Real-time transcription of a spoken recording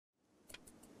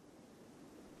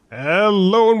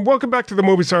Hello and welcome back to the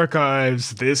Mobius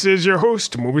Archives. This is your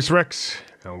host, Mobius Rex,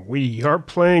 and we are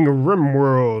playing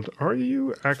Rimworld. Are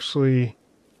you actually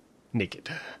naked?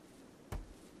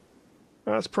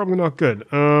 That's probably not good.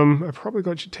 I probably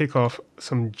got you to take off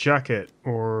some jacket,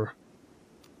 or...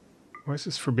 Why is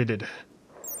this forbidden?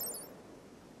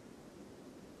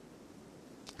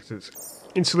 Because it's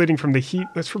insulating from the heat.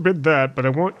 Let's forbid that, but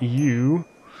I want you...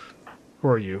 Who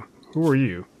are you? Who are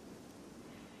you?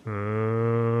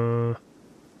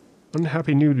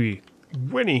 Unhappy nudie.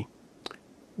 Winnie!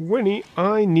 Winnie,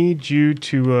 I need you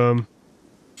to,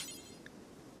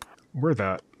 wear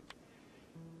that.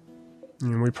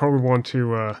 And we probably want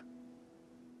to,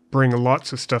 bring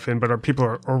lots of stuff in, but our people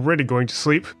are already going to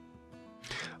sleep.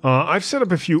 I've set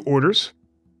up a few orders.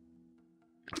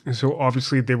 So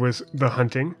obviously there was the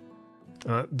hunting.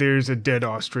 There's a dead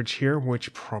ostrich here,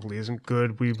 which probably isn't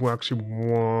good. We will actually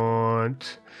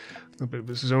want... a bit of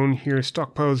a zone here,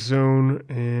 stockpile zone,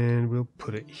 and we'll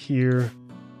put it here.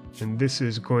 And this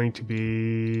is going to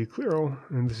be clear,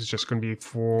 and this is just going to be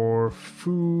for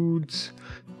foods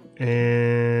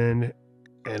and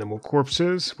animal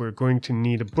corpses. We're going to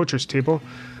need a butcher's table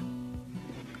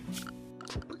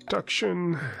for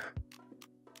production.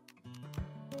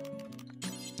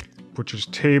 Butcher's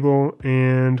table,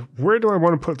 and where do I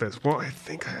want to put this? Well, I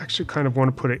think I actually kind of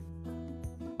want to put it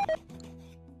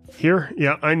here.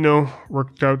 Yeah, I know,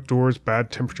 worked outdoors, bad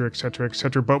temperature,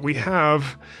 etc., but we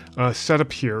have set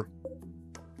up here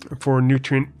for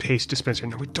nutrient paste dispenser.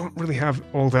 Now, we don't really have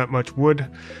all that much wood.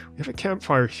 We have a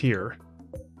campfire here.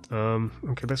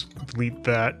 Okay, let's delete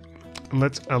that.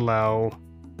 Let's allow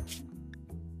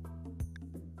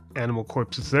animal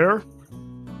corpses there.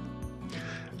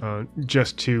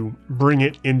 Just to bring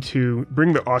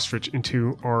the ostrich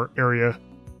into our area.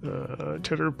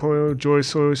 Cheddar pollo, joy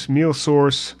source, meal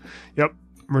source. Yep,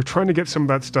 we're trying to get some of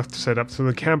that stuff set up. So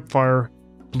the campfire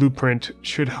blueprint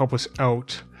should help us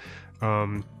out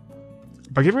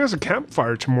by giving us a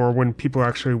campfire tomorrow when people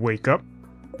actually wake up.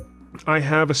 I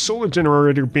have a solar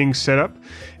generator being set up,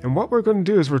 and what we're going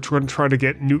to do is we're going to try to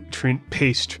get nutrient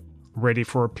paste ready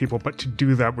for our people, but to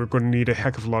do that we're going to need a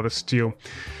heck of a lot of steel.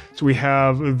 So we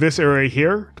have this area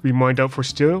here to be mined out for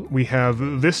steel. We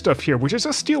have this stuff here, which is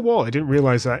a steel wall. I didn't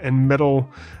realize that, and metal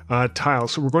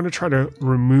tiles. So we're going to try to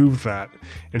remove that,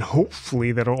 and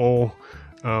hopefully that'll all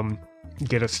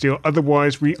get us steel.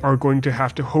 Otherwise, we are going to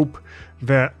have to hope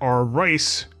that our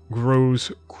rice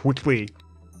grows quickly.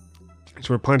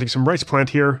 So we're planting some rice plant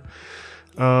here.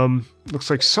 Looks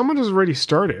like someone has already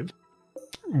started,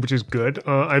 which is good.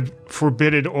 I've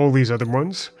forbidded all these other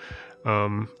ones.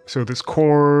 So there's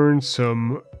corn,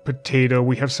 some potato.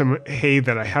 We have some hay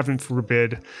that I haven't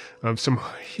forbid. Some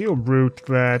heel root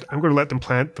that I'm going to let them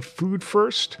plant the food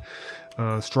first.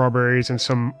 Strawberries and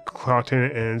some cotton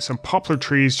and some poplar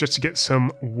trees just to get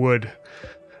some wood.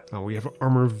 We have an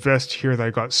armor vest here that I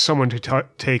got someone to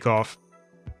take off.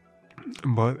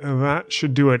 But that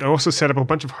should do it. I also set up a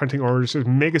bunch of hunting orders. There's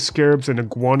mega scarabs and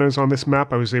iguanas on this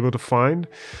map I was able to find.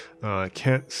 I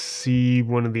can't see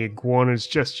one of the iguanas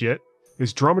just yet.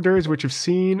 There's dromedaries, which I've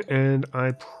seen, and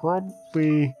I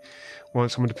probably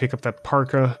want someone to pick up that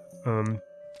parka,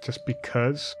 just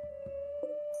because.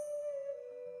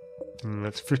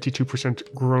 That's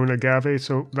 52% grown agave,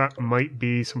 so that might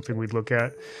be something we'd look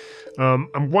at.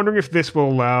 I'm wondering if this will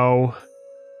allow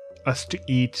us to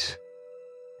eat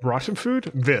rotten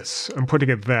food? This. I'm putting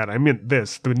it that. I meant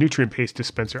this, the nutrient paste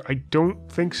dispenser. I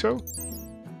don't think so.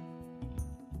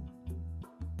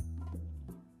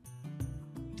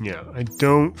 Yeah, I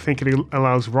don't think it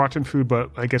allows rotten food,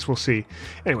 but I guess we'll see.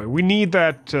 Anyway, we need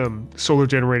that solar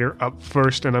generator up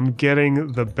first, and I'm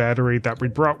getting the battery that we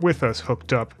brought with us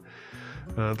hooked up.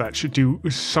 That should do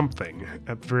something,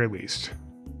 at the very least.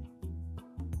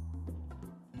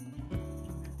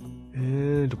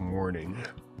 And morning.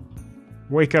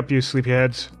 Wake up, you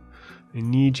sleepyheads. I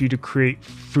need you to create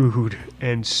food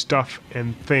and stuff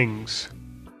and things.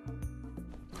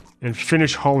 And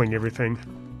finish hauling everything.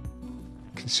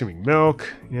 Consuming milk.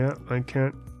 Yeah, I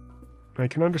can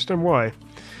understand why.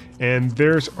 And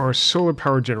there's our solar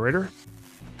power generator.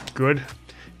 Good.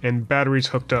 And batteries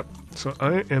hooked up. So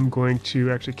I am going to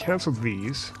actually cancel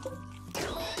these.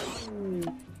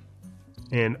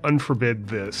 And unforbid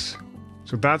this.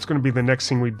 So that's going to be the next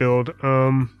thing we build.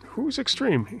 Who's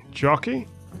extreme? Jockey?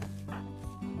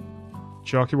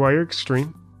 Jockey, why you're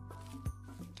extreme?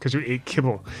 Because you ate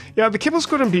kibble. Yeah, the kibble's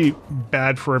going to be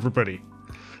bad for everybody.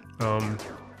 And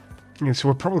so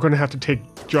we're probably going to have to take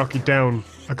Jockey down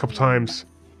a couple times.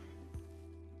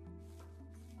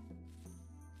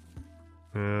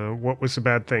 What was the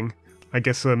bad thing? I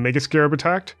guess the Mega Scarab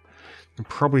attacked? I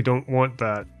probably don't want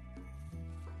that.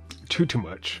 too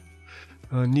much.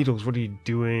 Needles, what are you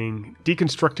doing?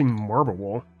 Deconstructing marble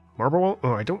wall. Marble wall?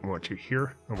 Oh, I don't want you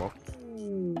here. Oh well.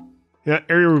 Yeah,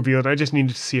 area revealed. I just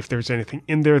needed to see if there's anything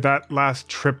in there. That last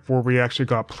trip where we actually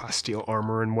got plasteel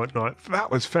armor and whatnot.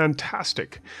 That was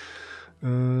fantastic.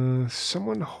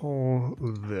 Someone haul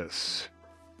this.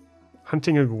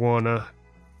 Hunting iguana.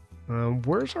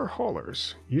 Where's our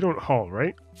haulers? You don't haul,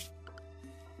 right?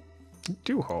 You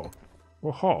do haul.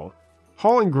 Well, haul.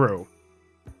 Haul and grow.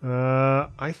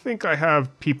 I think I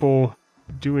have people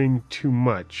doing too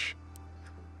much.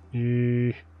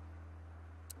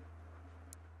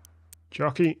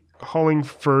 Jockey, hauling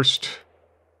first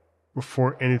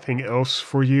before anything else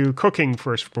for you. Cooking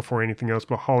first before anything else,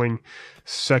 but hauling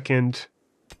second.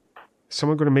 Is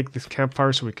someone going to make this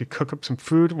campfire so we could cook up some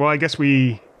food? Well, I guess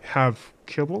we have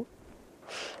kibble.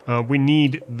 We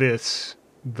need this,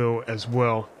 though, as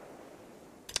well.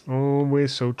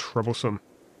 Always so troublesome.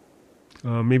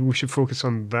 Maybe we should focus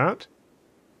on that.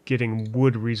 Getting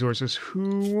wood resources.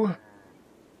 Who?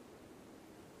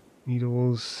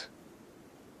 Needles.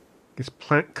 I guess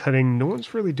plant cutting. No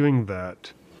one's really doing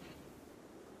that.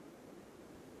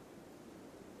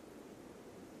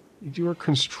 You do our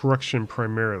construction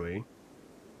primarily.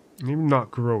 Maybe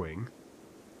not growing.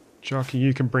 Jockey,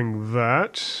 you can bring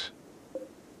that.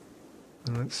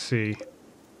 Let's see.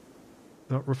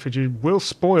 Not refrigerated. Will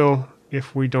spoil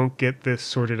if we don't get this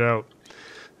sorted out.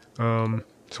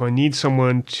 So I need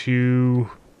someone to...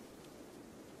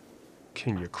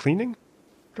 Can you cleaning?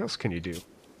 What else can you do?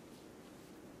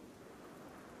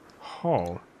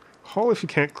 Haul. Haul if you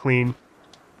can't clean.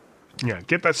 Yeah,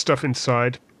 get that stuff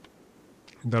inside.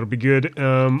 That'll be good.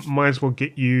 Might as well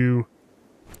get you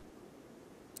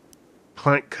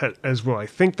plant cut as well. I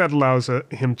think that allows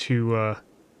him to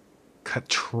cut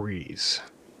trees.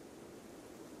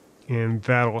 And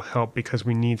that'll help because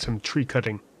we need some tree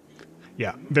cutting.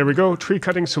 Yeah, there we go. Tree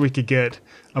cutting so we could get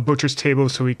a butcher's table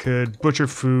so we could butcher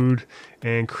food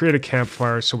and create a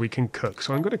campfire so we can cook.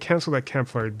 So I'm going to cancel that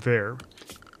campfire there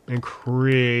and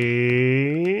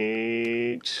create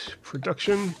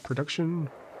production,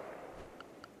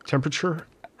 temperature,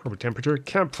 probably temperature,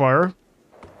 campfire,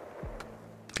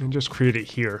 and just create it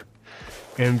here.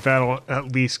 And that'll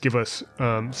at least give us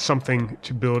something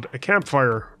to build a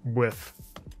campfire with.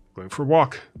 Going for a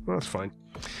walk. Well, that's fine.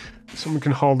 Someone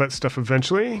can haul that stuff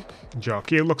eventually.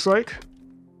 Jockey, it looks like.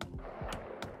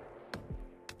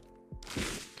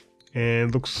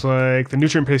 And looks like the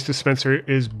nutrient paste dispenser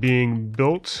is being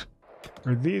built.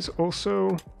 Are these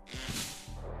also...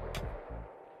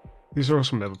 These are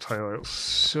also metal tiles.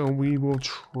 So we will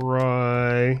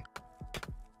try...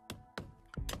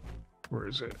 Where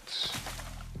is it?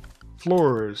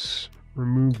 Floors.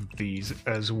 Remove these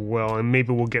as well, and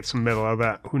maybe we'll get some metal out of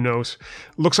that. Who knows?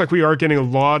 Looks like we are getting a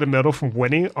lot of metal from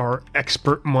Winnie, our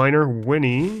expert miner.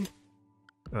 Winnie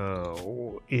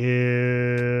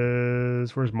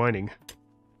is... Where's mining?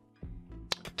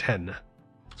 10.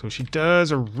 So she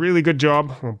does a really good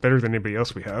job. Well, better than anybody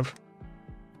else we have.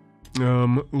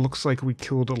 Looks like we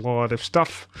killed a lot of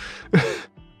stuff.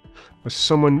 But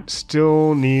someone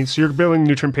still needs... So you're building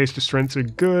nutrient paste dispenser.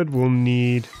 Good. We'll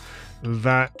need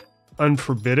that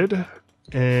unforbidden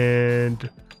and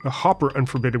a hopper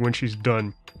unforbidden when she's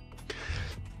done.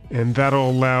 And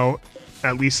that'll allow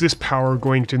at least this power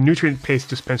going to nutrient paste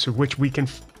dispenser, which we can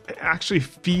actually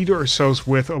feed ourselves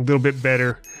with a little bit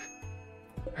better.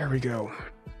 There we go.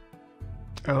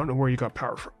 I don't know where you got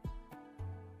power from.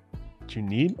 Do you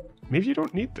need? Maybe you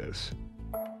don't need this.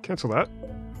 Cancel that.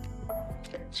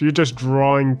 So you're just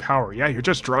drawing power. Yeah, you're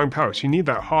just drawing power. So you need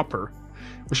that hopper.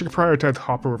 We should prioritize the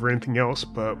hopper over anything else,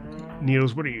 but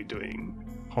Needles, what are you doing?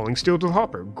 Hauling steel to the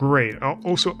hopper. Great. I'll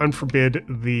also unforbid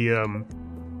the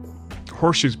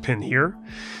horseshoes pin here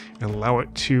and allow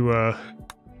it to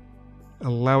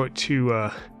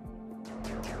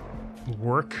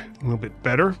work a little bit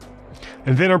better.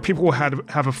 And then our people will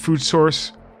have a food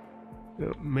source.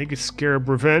 Mega Scarab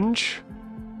Revenge.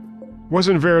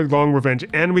 Wasn't a very long revenge,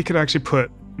 and we could actually put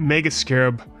Mega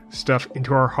Scarab stuff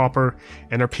into our hopper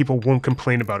and our people won't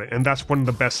complain about it, and that's one of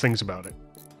the best things about it.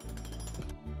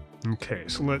 Okay,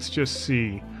 so let's just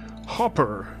see.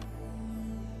 Hopper.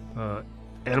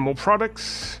 Animal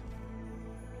products.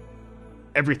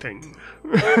 Everything.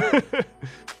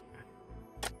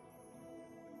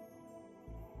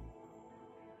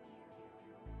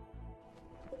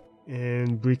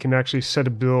 And we can actually set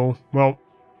a bill. Well,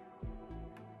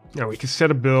 yeah, we can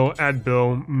set a bill, add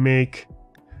bill, make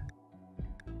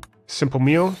simple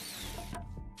meal.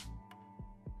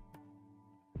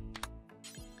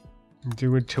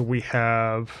 Do it till we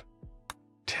have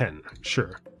 10,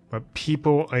 sure. But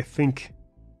people, I think,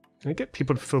 can I get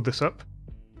people to fill this up?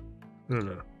 I don't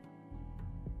know.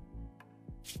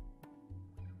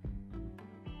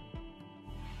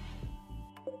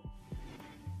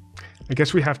 I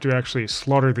guess we have to actually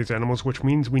slaughter these animals, which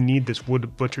means we need this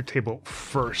wood butcher table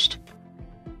first.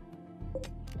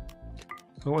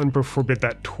 I'll forbid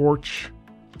that torch.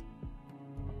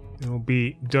 It'll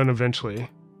be done eventually.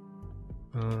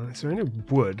 Is there any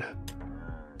wood?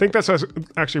 I think that's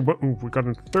actually what we got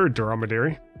in third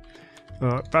dromedary.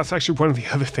 That's actually one of the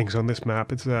other things on this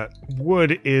map. It's that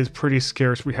wood is pretty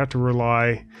scarce. We have to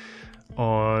rely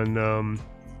on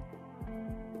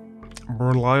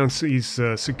these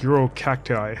Seguro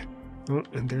cacti. Oh,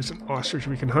 and there's an ostrich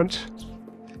we can hunt.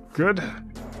 Good.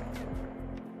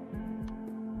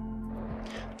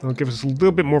 That'll give us a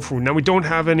little bit more food. Now we don't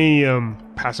have any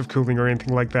passive cooling or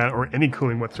anything like that, or any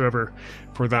cooling whatsoever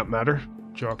for that matter.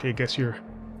 Jockey, I guess you're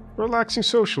relaxing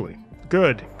socially.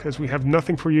 Good, because we have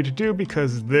nothing for you to do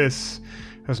because this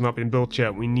has not been built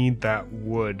yet. We need that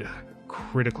wood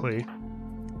critically.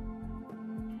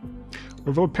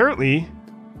 Although apparently...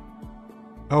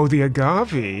 Oh, the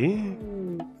agave,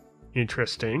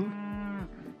 interesting,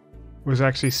 was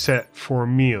actually set for a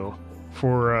meal,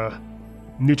 for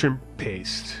nutrient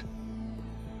paste.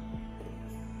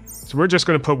 So we're just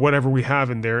going to put whatever we have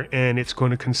in there and it's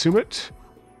going to consume it?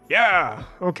 Yeah,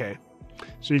 okay.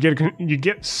 So you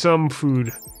get some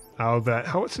food out of that.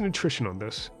 What's the nutrition on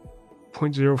this?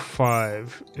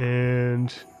 0.05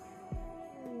 and...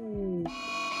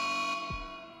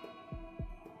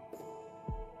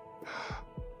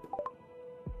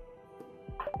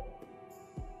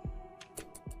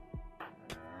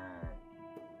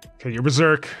 Okay, you're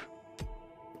berserk.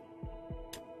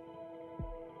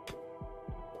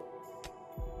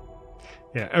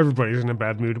 Yeah, everybody's in a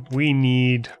bad mood. We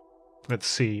need... Let's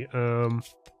see.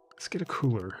 Let's get a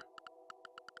cooler.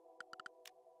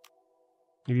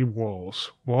 Maybe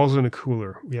walls. Walls and a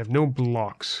cooler. We have no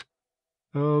blocks.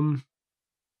 Do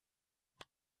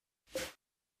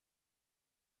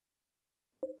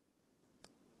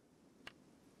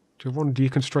I want to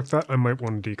deconstruct that? I might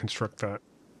want to deconstruct that.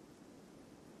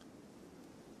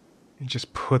 And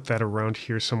just put that around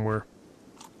here somewhere.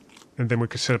 And then we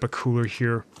could set up a cooler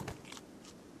here.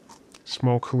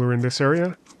 Small cooler in this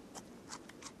area.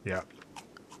 Yeah.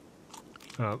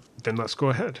 Then let's go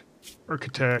ahead.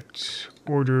 Architect,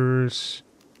 orders,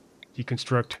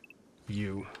 deconstruct,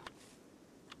 you.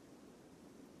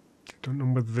 Don't know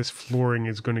whether this flooring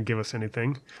is going to give us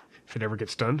anything, if it ever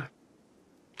gets done.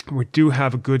 We do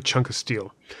have a good chunk of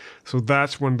steel. So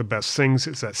that's one of the best things,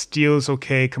 is that steel is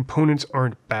okay, components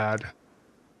aren't bad.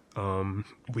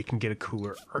 We can get a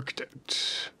cooler.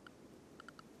 Architect.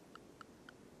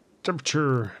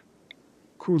 Temperature.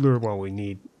 Cooler, well, we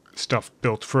need stuff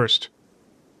built first.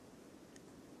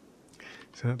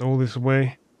 Is that all this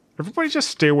way? Everybody just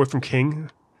stay away from King.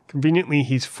 Conveniently,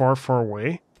 he's far, far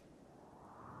away.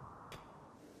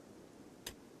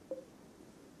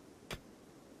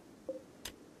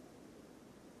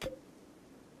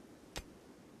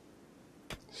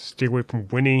 Stay away from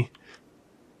Winnie.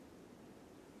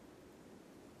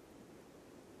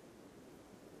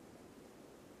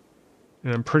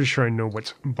 And I'm pretty sure I know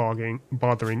what's bothering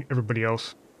everybody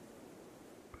else.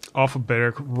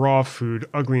 Alphabetic, raw food,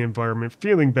 ugly environment,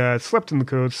 feeling bad, slept in the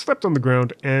cold, slept on the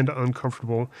ground, and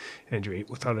uncomfortable, and you ate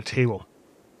without a table.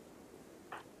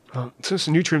 Since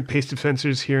the nutrient paste defense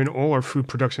is here and all our food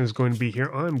production is going to be here,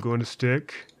 I'm going to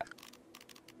stick...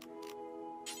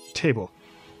 table.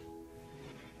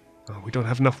 Oh, we don't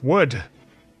have enough wood.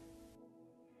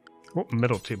 Oh,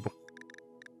 metal table.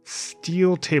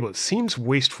 Steel table. It seems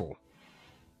wasteful.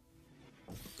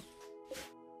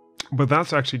 But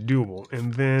that's actually doable.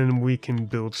 And then we can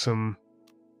build some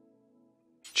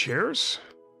chairs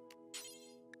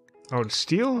out of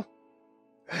steel.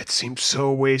 That seems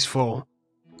so wasteful.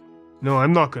 No,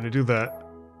 I'm not going to do that.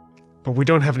 But we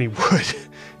don't have any wood.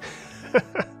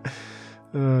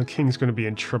 King's going to be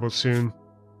in trouble soon.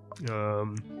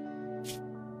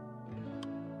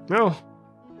 No,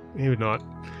 maybe not.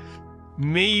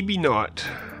 Maybe not.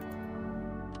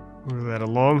 Move that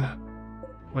along.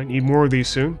 Might need more of these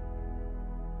soon.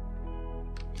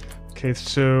 Okay,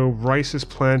 so rice is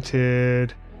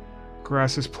planted,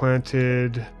 grass is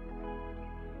planted.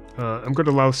 I'm going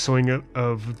to allow sowing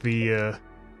of the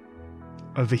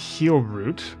heel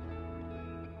root,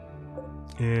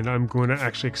 and I'm going to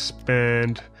actually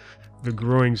expand the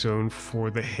growing zone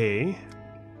for the hay.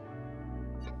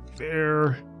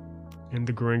 There, and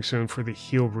the growing zone for the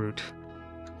heel root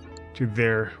to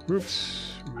there.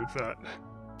 Oops, remove that.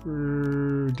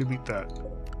 Delete that.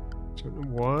 Don't know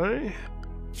why.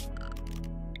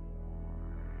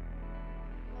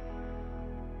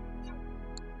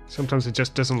 Sometimes it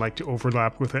just doesn't like to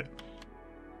overlap with it.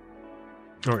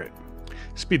 Alright.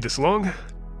 Speed this along.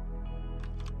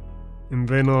 And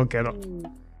then I'll get up.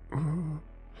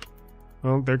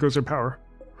 Well, there goes our power.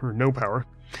 Or no power.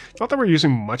 Not that we're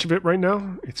using much of it right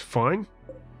now. It's fine.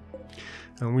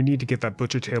 We need to get that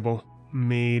butcher table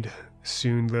made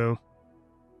soon, though.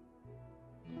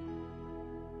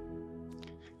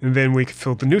 And then we can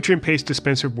fill the nutrient paste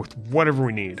dispenser with whatever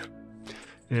we need.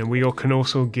 And we can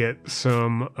also get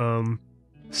some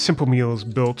simple meals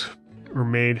built or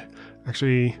made.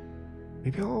 Actually,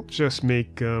 maybe I'll just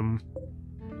make...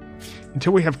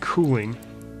 until we have cooling,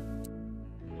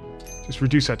 just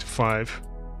reduce that to 5.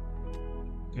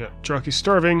 Yeah, Jockey's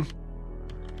starving.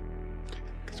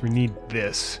 Because we need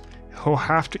this. He'll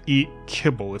have to eat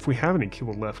kibble, if we have any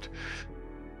kibble left.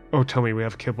 Oh, tell me we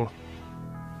have kibble.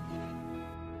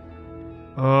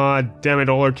 Ah, damn it,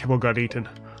 all our kibble got eaten.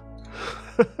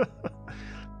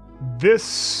 This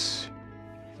is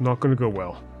not going to go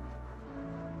well.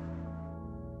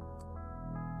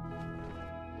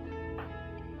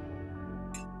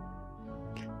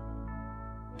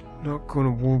 Not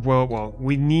going to well,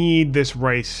 we need this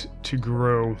rice to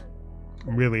grow,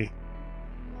 really.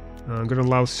 I'm going to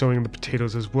allow sowing the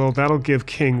potatoes as well. That'll give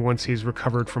King, once he's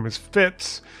recovered from his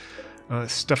fits,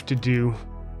 stuff to do.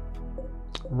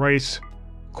 Rice,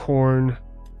 corn,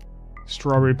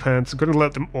 strawberry plants. I'm going to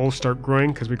let them all start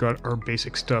growing because we got our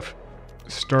basic stuff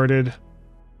started.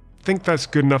 I think that's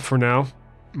good enough for now.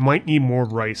 Might need more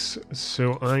rice,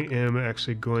 so I am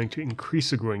actually going to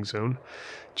increase the growing zone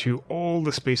to all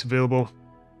the space available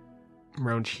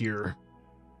around here.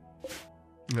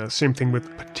 Same thing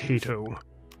with potato.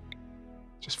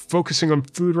 Just focusing on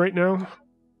food right now.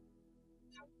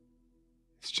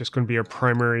 It's just going to be our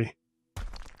primary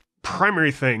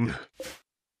thing.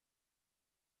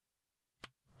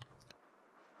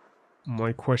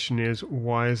 My question is,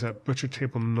 why is that butcher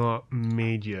table not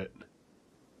made yet?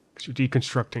 Because you're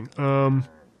deconstructing.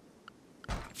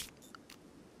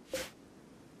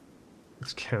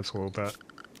 Let's cancel all that.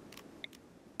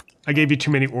 I gave you too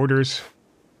many orders.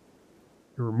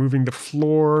 You're removing the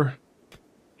floor.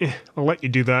 I'll let you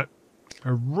do that. I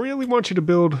really want you to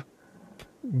build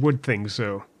wood things,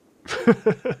 though.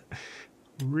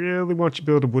 Really want you to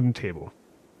build a wooden table.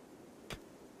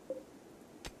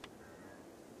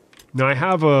 Now I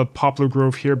have a poplar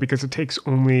grove here because it takes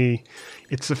only...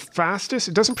 It's the fastest.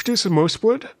 It doesn't produce the most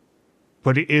wood,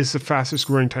 but it is the fastest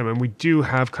growing time, and we do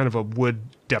have kind of a wood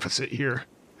deficit here.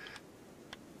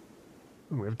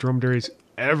 We have dromedaries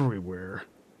everywhere.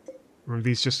 Or are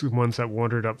these just the ones that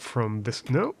wandered up from this?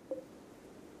 No.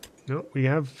 No, we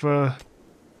have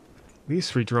these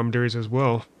 3 dromedaries as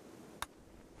well.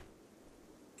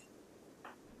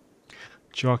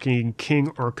 Jockey and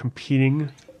King are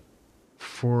competing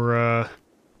for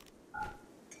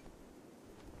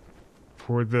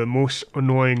the most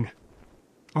annoying...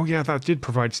 Oh yeah, that did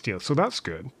provide steel, so that's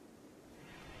good.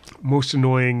 Most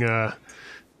annoying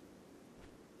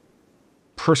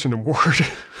person award.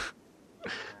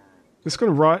 This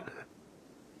gonna rot?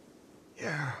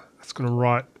 Yeah, that's gonna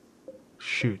rot.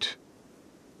 Shoot.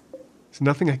 There's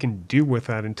nothing I can do with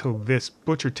that until this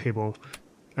butcher table...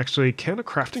 Actually, can a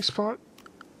crafting spot?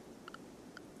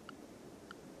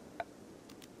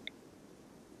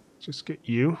 Just get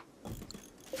you.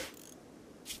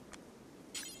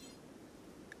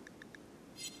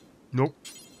 Nope.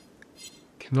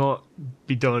 Cannot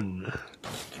be done.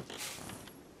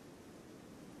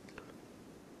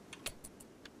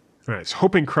 Alright, so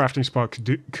hoping crafting spot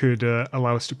could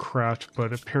allow us to craft,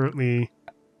 but apparently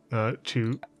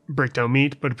to break down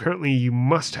meat, but apparently you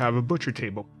must have a butcher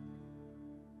table.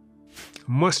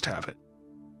 Must have it.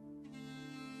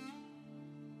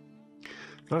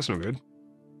 That's no good.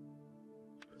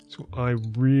 So I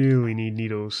really need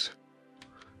needles.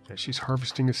 Yeah, she's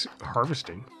harvesting.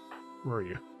 Harvesting? Where are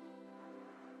you?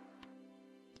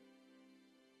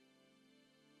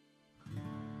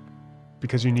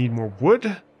 Because you need more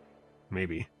wood?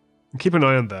 Maybe. Keep an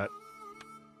eye on that.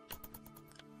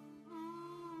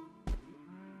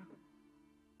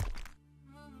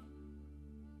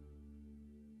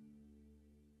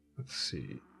 Let's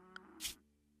see.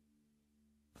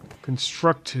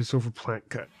 Construct is over plant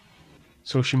cut.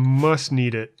 So she must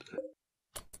need it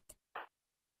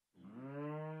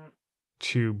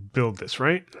to build this,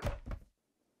 right?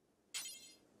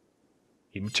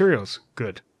 Need materials.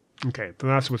 Good. Okay, so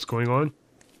that's what's going on.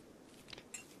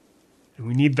 And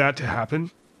we need that to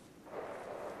happen.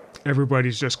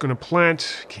 Everybody's just going to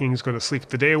plant. King's going to sleep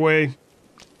the day away.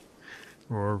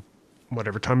 Or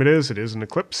whatever time it is. It is an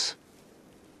eclipse.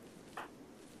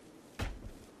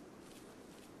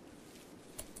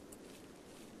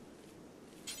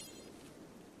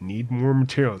 Need more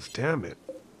materials. Damn it.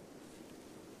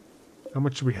 How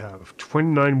much do we have?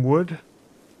 29 wood.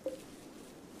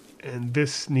 And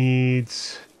this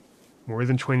needs more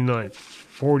than 29.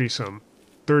 40 some.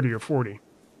 30 or 40.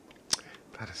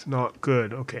 That is not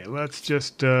good. Okay, let's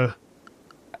just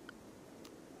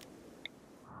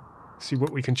see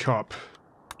what we can chop.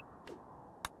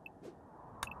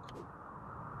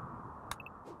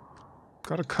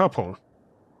 Got a couple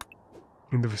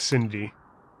in the vicinity.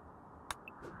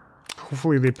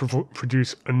 Hopefully they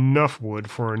produce enough wood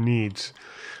for our needs.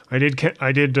 I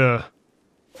did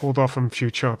hold off on a few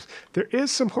chops. There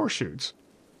is some horseshoes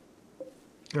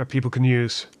that people can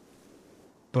use,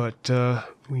 but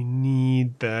we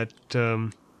need that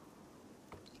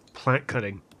plant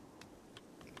cutting.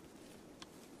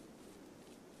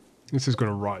 This is going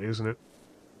to rot, isn't it?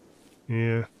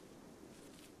 Yeah.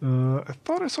 I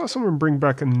thought I saw someone bring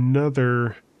back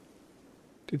another...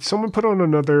 Did someone put on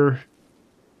another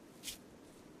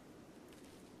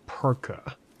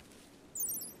parka?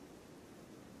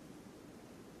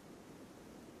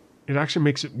 It actually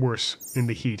makes it worse in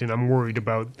the heat, and I'm worried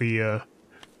about the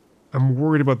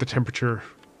temperature.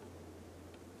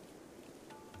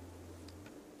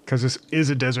 Because this is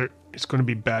a desert, it's going to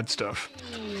be bad stuff.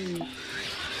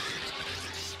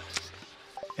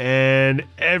 And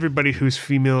everybody who's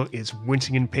female is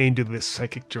wincing in pain due to this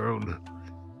psychic drone.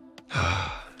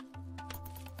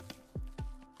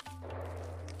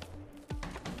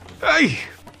 Ay!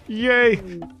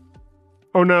 Yay!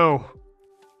 Oh no.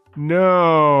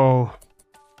 No.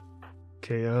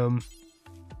 Okay,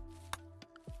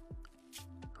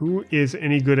 who is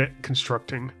any good at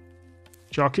constructing?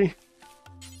 Jockey?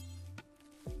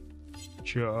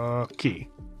 Jockey.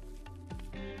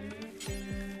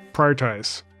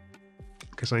 Prioritize.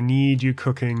 Because I need you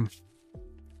cooking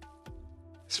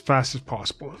as fast as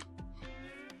possible.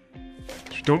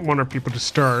 We don't want our people to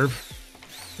starve.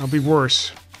 That'll be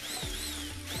worse.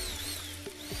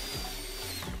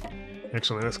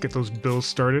 Excellent, let's get those bills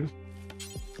started.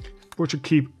 Butcher,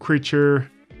 keep, creature,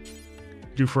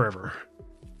 do forever.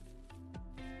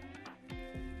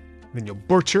 Then you'll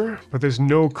butcher, but there's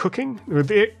no cooking.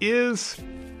 There is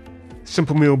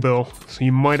simple meal bill, so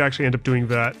you might actually end up doing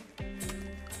that.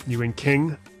 You and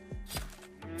King.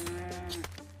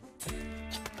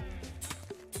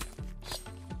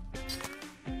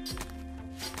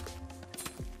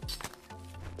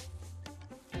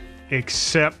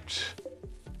 Except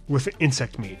with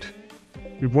insect meat.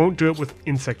 We won't do it with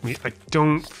insect meat, I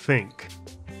don't think.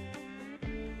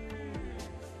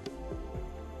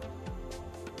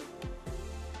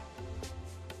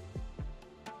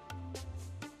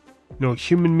 No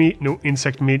human meat, no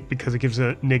insect meat, because it gives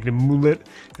a negative moodlet,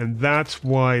 and that's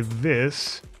why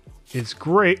this is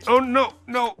great. Oh no,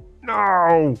 no,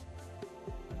 no!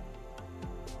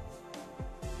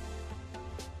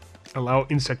 Allow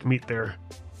insect meat there.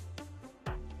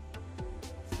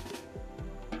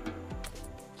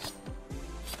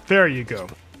 There you go.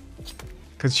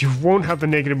 Because you won't have the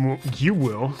negative you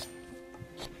will.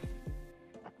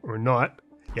 Or not.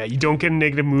 Yeah, you don't get a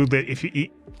negative moodlet if you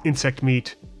eat insect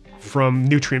meat from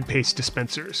nutrient paste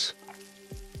dispensers.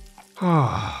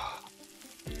 Ah,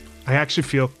 I actually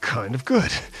feel kind of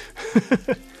good.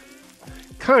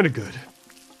 Kind of good.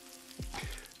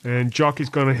 And Jockey's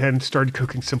gone ahead and started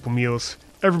cooking simple meals.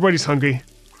 Everybody's hungry.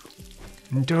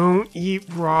 Don't eat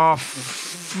raw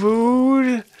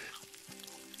food.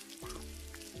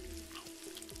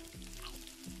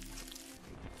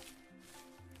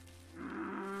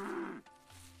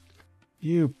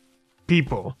 You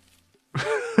people.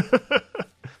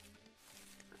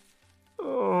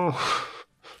 Oh.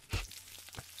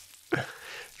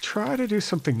 Try to do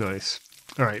something nice.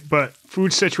 Alright, but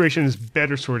food situation is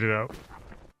better sorted out.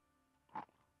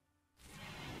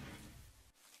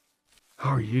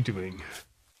 How are you doing?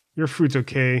 Your food's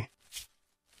okay.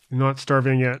 You're not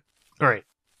starving yet. Alright,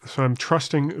 so I'm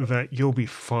trusting that you'll be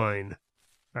fine,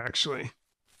 actually.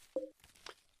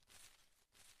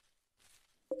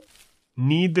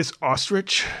 Need this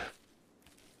ostrich.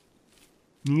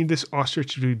 Need this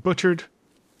ostrich to be butchered.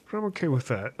 But I'm okay with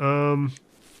that.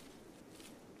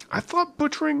 I thought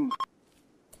butchering...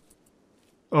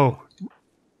 Oh.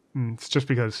 It's just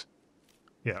because...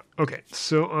 Yeah, okay.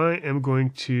 So I am going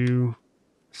to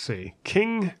say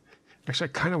King. Actually,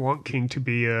 I kind of want King to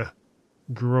be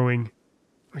growing.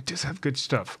 It does have good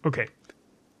stuff. Okay.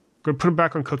 Going to put him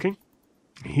back on cooking.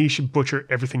 He should butcher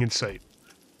everything in sight.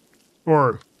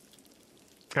 Or...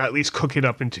 at least cook it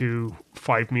up into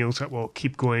 5 meals that will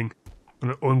keep going on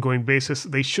an ongoing basis.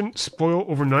 They shouldn't spoil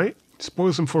overnight.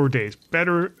 Spoils them 4 days.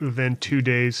 Better than 2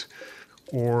 days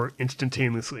or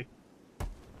instantaneously.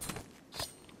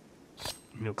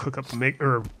 cook up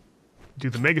or do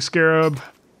the Mega Scarab.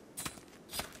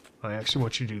 I actually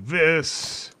want you to do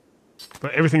this.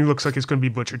 But everything looks like it's going to be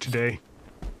butchered today.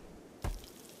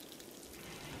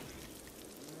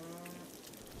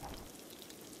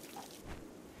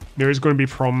 There is going to be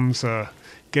problems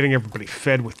getting everybody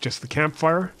fed with just the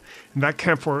campfire. And that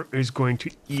campfire is going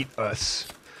to eat us.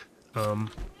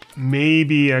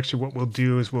 Maybe actually what we'll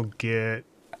do is we'll get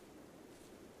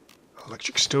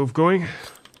electric stove going.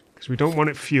 Because we don't want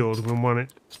it fueled, we want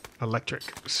it electric.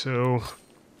 So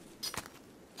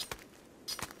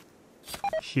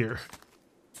here.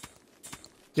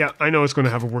 Yeah, I know it's going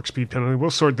to have a work speed penalty. We'll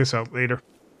sort this out later.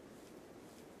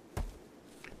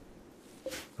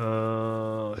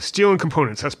 Steel and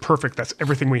components. That's perfect. That's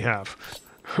everything we have.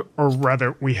 Or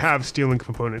rather, we have steel and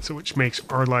components, which makes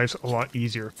our lives a lot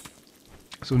easier.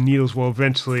 So Needles will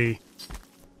eventually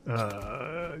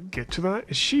get to that.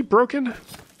 Is she broken?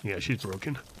 Yeah, she's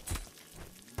broken.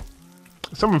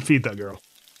 Someone feed that girl.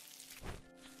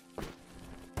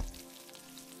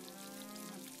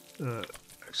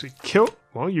 Actually, kill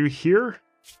while you're here.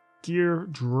 Gear,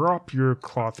 drop your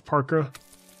cloth parka.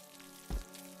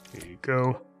 There you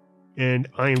go. And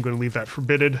I am going to leave that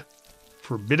forbidden.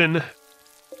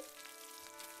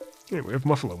 Okay, we have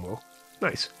Muffalo Mo.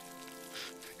 Nice.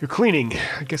 You're cleaning.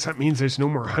 I guess that means there's no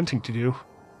more hunting to do.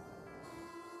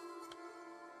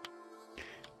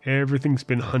 Everything's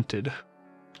been hunted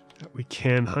that we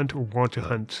can hunt or want to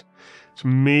hunt. So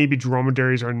maybe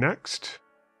dromedaries are next.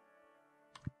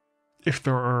 If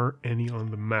there are any on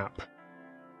the map.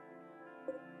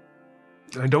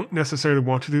 I don't necessarily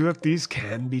want to do that. These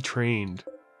can be trained.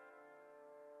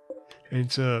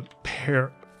 It's a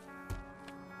pair.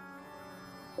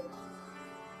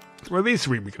 Well, these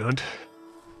three we can hunt.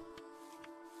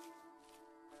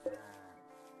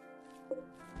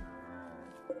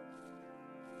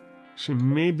 So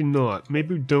maybe not.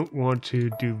 Maybe we don't want to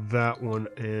do that one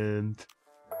and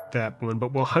that one,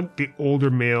 but we'll hunt the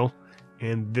older male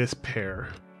and this pair.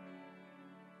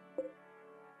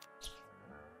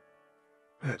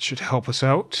 That should help us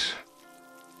out.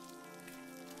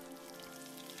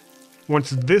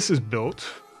 Once this is built,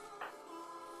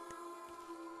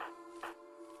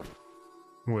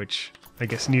 which I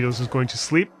guess Needles is going to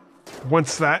sleep.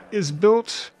 Once that is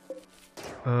built,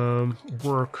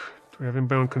 work. Do we have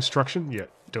inbound construction? Yeah,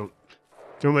 don't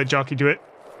let Jockey do it.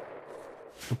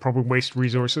 He'll probably waste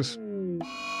resources.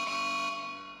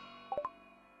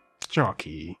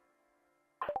 Jockey.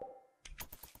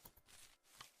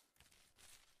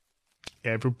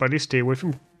 Everybody stay away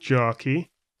from Jockey.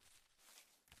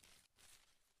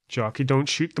 Jockey, don't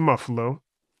shoot the Muffalo.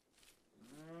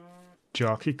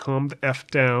 Jockey, calm the F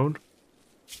down.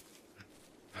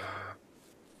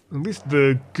 At least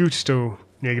the Gusto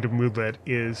negative moodlet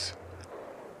is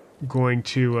going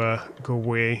to go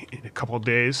away in a couple of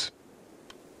days.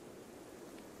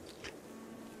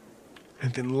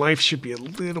 And then life should be a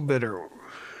little better.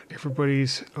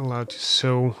 Everybody's allowed to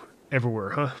sew everywhere,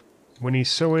 huh? When he's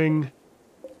sewing,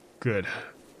 good.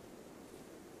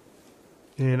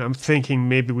 And I'm thinking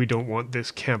maybe we don't want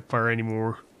this campfire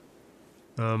anymore.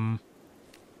 Let's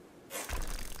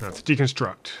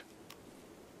deconstruct.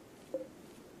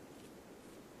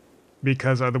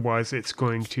 Because otherwise it's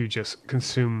going to just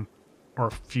consume our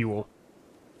fuel.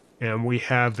 And we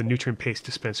have the nutrient paste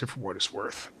dispenser for what it's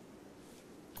worth.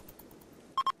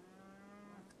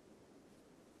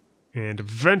 And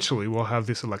eventually we'll have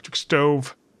this electric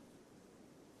stove.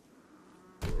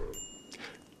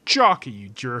 Jockey, you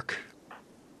jerk.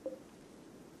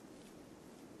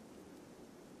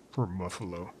 Poor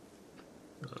Muffalo.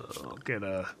 I'll get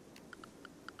a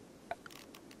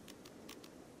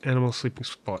animal sleeping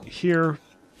spot here.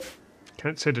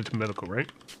 Can't send it to medical,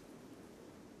 right?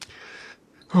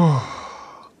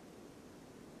 Oh.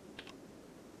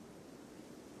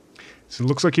 So it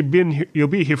looks like you'll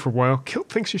be here for a while. Kilt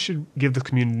thinks you should give the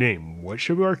community name. What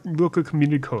should our local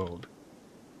community called?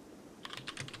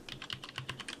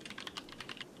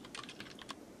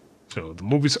 So the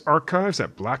Mobius archives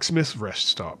at Blacksmith's Rest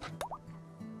Stop.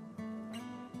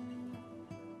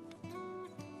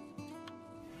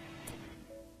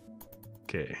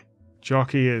 Okay.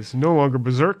 Jockey is no longer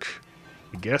berserk,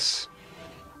 I guess.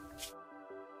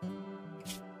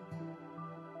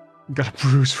 Got a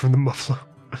bruise from the Muffalo.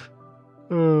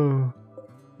 Oh,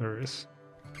 there is.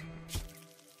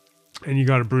 And you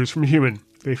got a bruise from a human.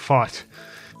 They fought.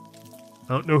 I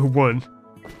don't know who won.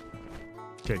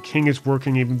 Okay, King is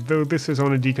working even though this is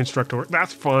on a deconstructor.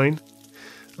 That's fine.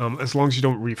 As long as you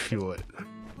don't refuel it.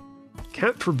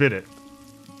 Can't forbid it.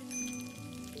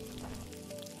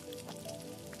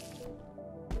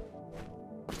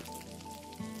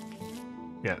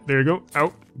 Yeah, there you go.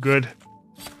 Out. Good.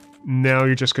 Now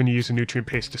you're just going to use a nutrient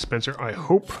paste dispenser, I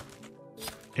hope.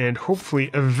 And hopefully,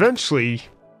 eventually,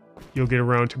 you'll get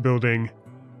around to building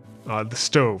the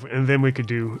stove. And then we could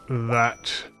do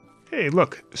that. Hey,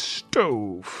 look.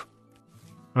 Stove.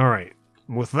 Alright.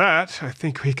 With that, I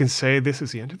think we can say this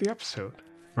is the end of the episode.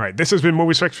 Alright, this has been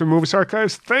Mobius Rex from Mobius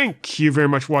Archives. Thank you very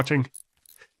much for watching.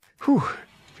 Whew.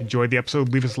 If you enjoyed the episode,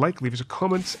 leave us a like, leave us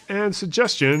comments, and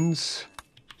suggestions.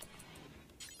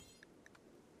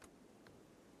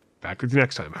 Back with you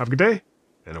next time. Have a good day,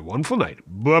 and a wonderful night.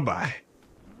 Bye-bye.